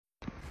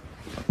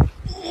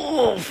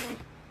Oof.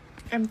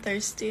 I'm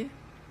thirsty.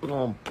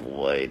 Oh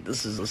boy,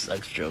 this is a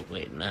sex joke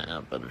waiting to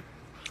happen.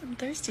 I'm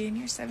thirsty and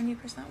you're 70%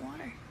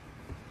 water.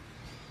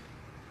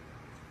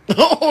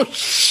 Oh,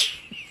 shh.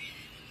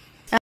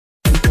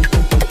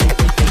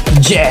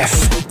 Jeff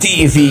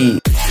TV.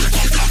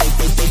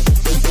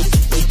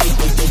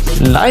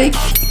 Like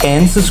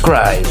and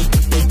subscribe.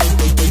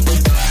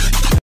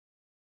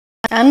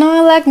 I know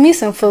I like me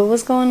some food.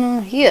 What's going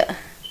on here?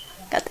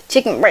 Got the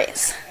chicken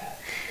breast.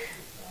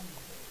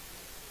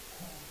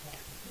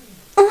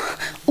 Ooh,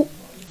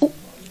 ooh.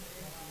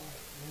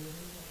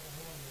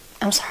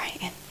 I'm sorry.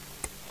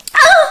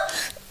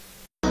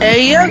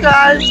 Hey you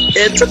guys,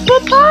 it's a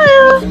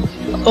papaya.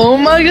 Oh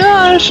my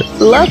gosh,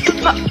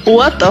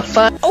 what the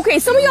fuck? Okay,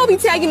 some of y'all be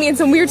tagging me in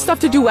some weird stuff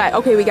to do at.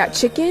 Okay, we got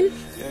chicken.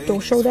 Don't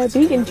show that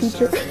vegan,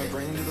 teacher.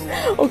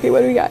 Okay,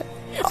 what do we got?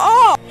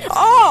 Oh!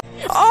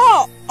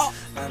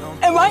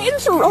 Am I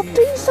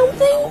interrupting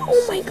something?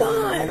 Oh my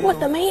god, what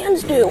the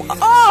mans do?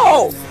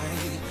 Oh!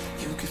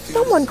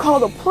 Someone call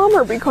the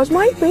plumber because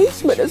my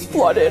basement is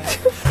flooded.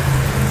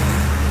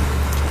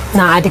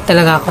 Na-addict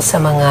talaga ako sa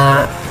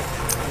mga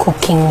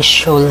cooking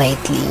show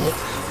lately.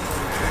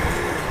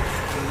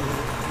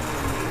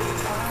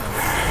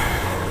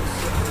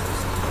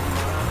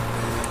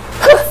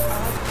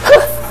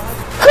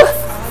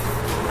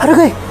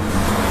 Aragay!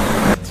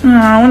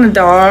 I want a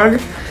dog.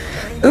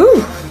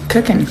 Ooh,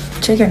 cooking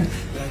chicken.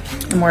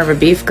 I'm more of a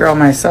beef girl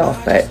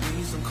myself, but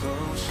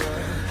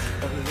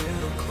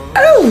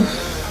oh,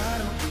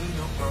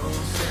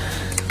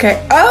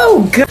 okay.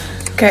 Oh,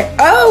 okay.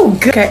 Oh,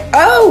 okay.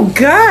 Oh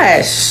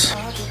gosh.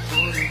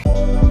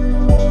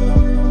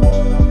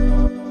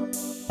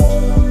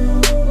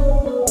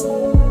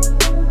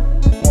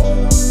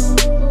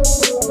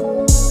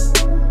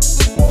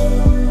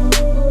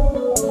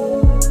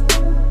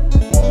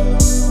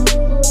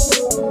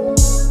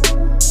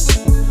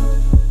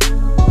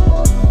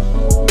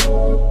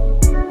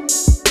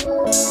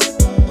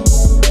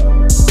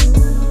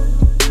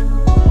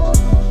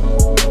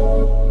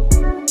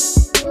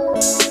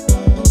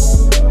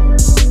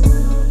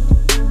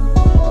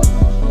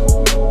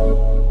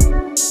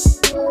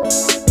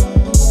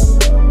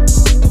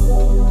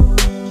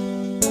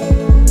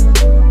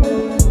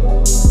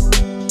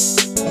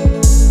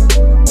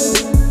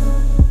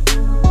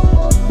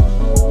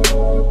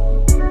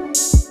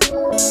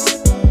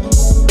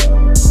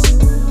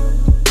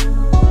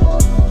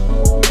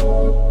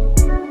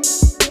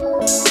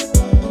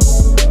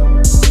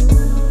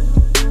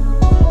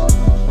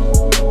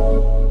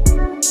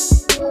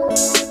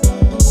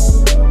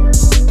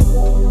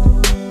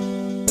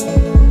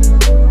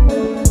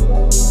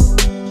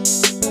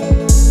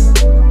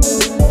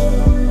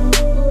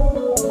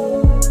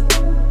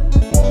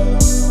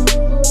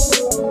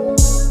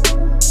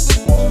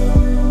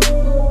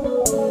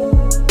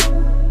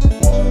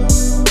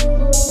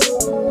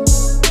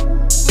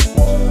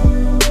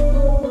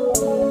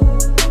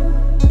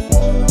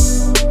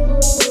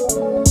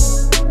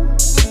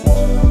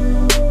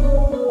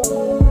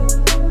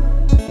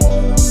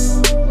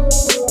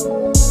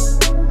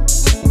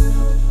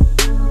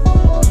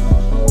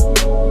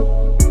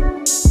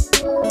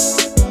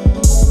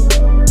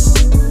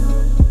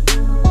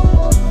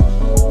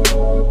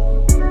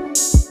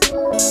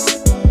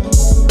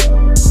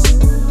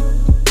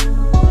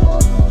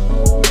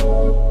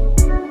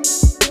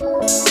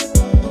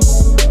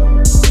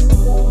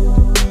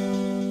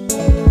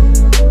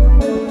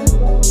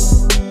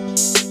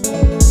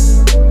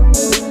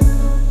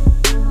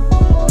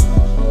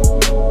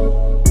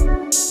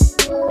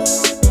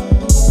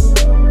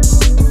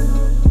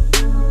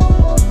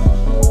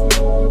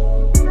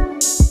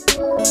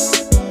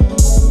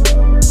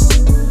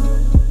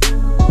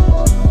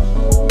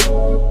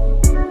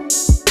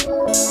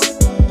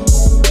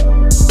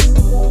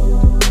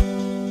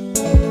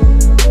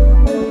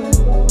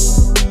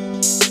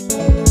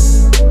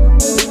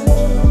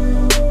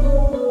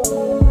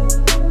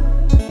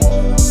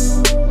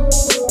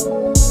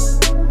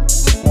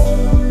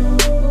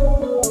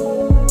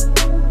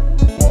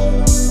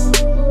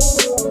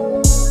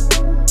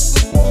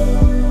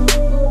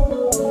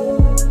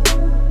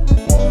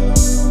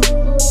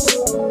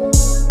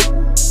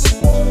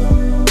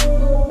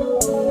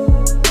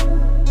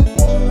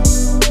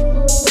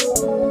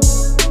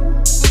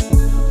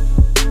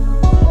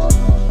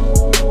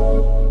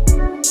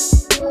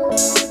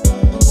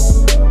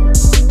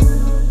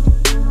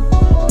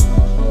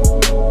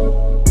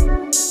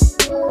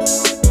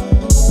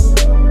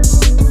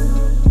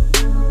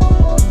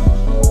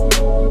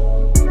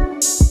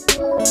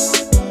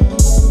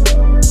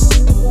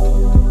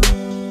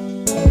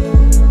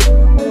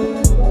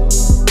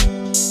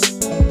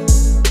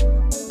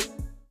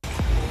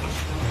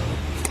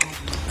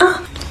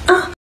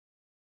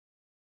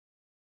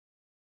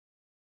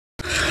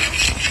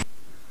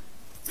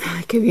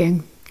 Qué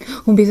bien.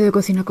 Un piso de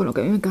cocina con lo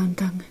que a mí me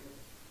encantan.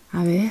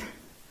 A ver.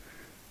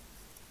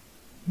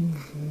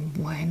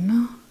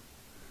 Bueno.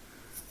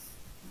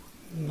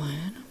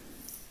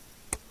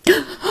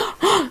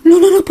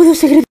 No puedo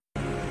seguir.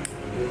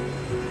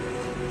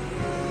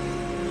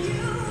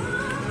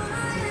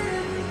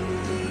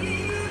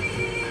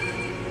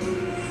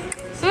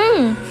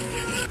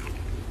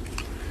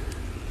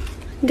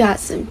 Got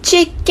some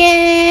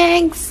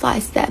chicken.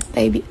 Slice that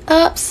baby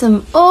up.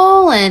 Some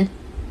oil and...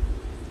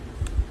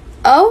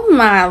 Oh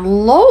my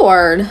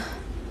lord.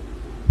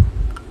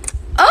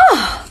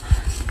 Oh!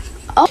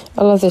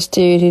 I love this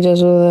dude. He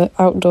does all the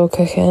outdoor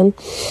cooking.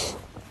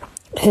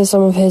 Here's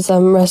some of his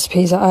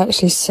recipes that are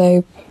actually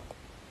so...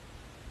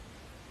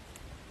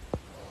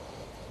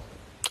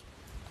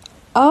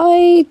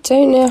 I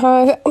don't know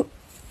how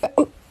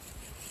I've...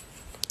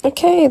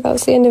 Okay,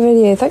 that's the end of the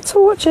video. Thanks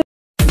for watching.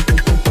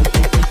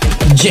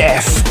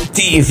 Jeff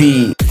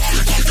TV.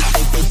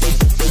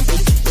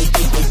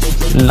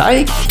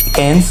 Like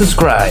and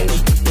subscribe.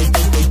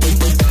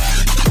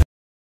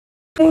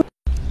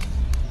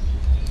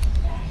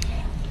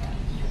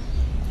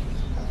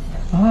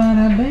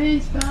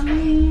 Parabéns pra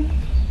mim.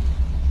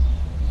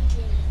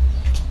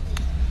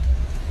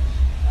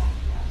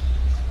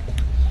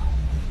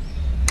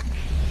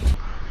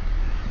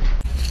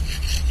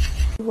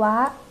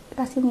 Dua,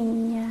 kasih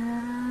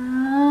minyak.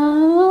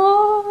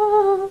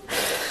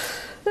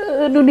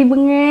 Aduh,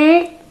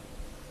 dibengek.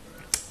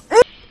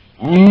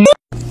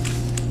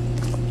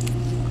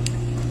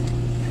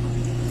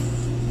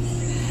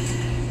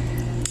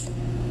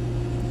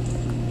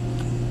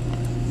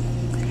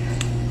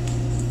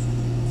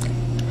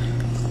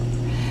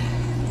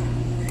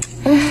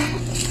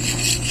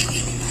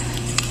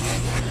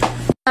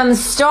 I'm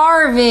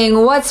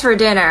starving. What's for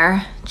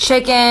dinner?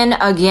 Chicken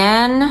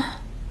again?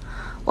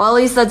 Well, at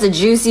least that's a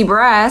juicy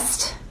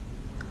breast.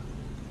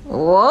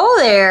 Whoa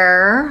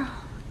there.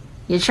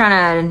 You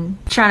trying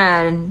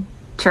to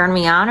turn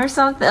me on or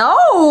something?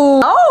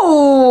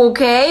 Oh,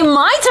 okay,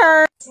 my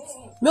turn.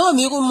 Meu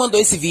amigo me mandou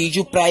esse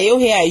vídeo pra eu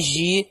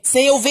reagir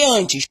sem eu ver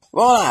antes.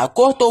 Vamos lá,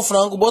 cortou o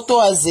frango,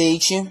 botou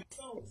azeite.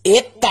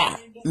 Eita,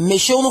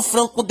 mexeu no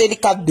frango com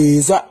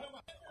delicadeza.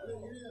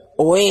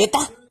 Oh, eita.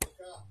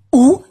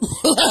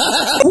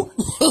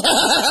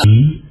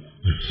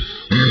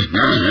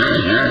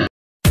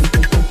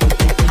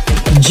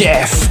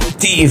 Jeff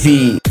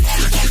TV.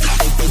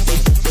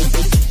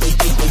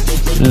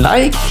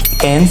 Like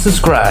and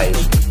subscribe.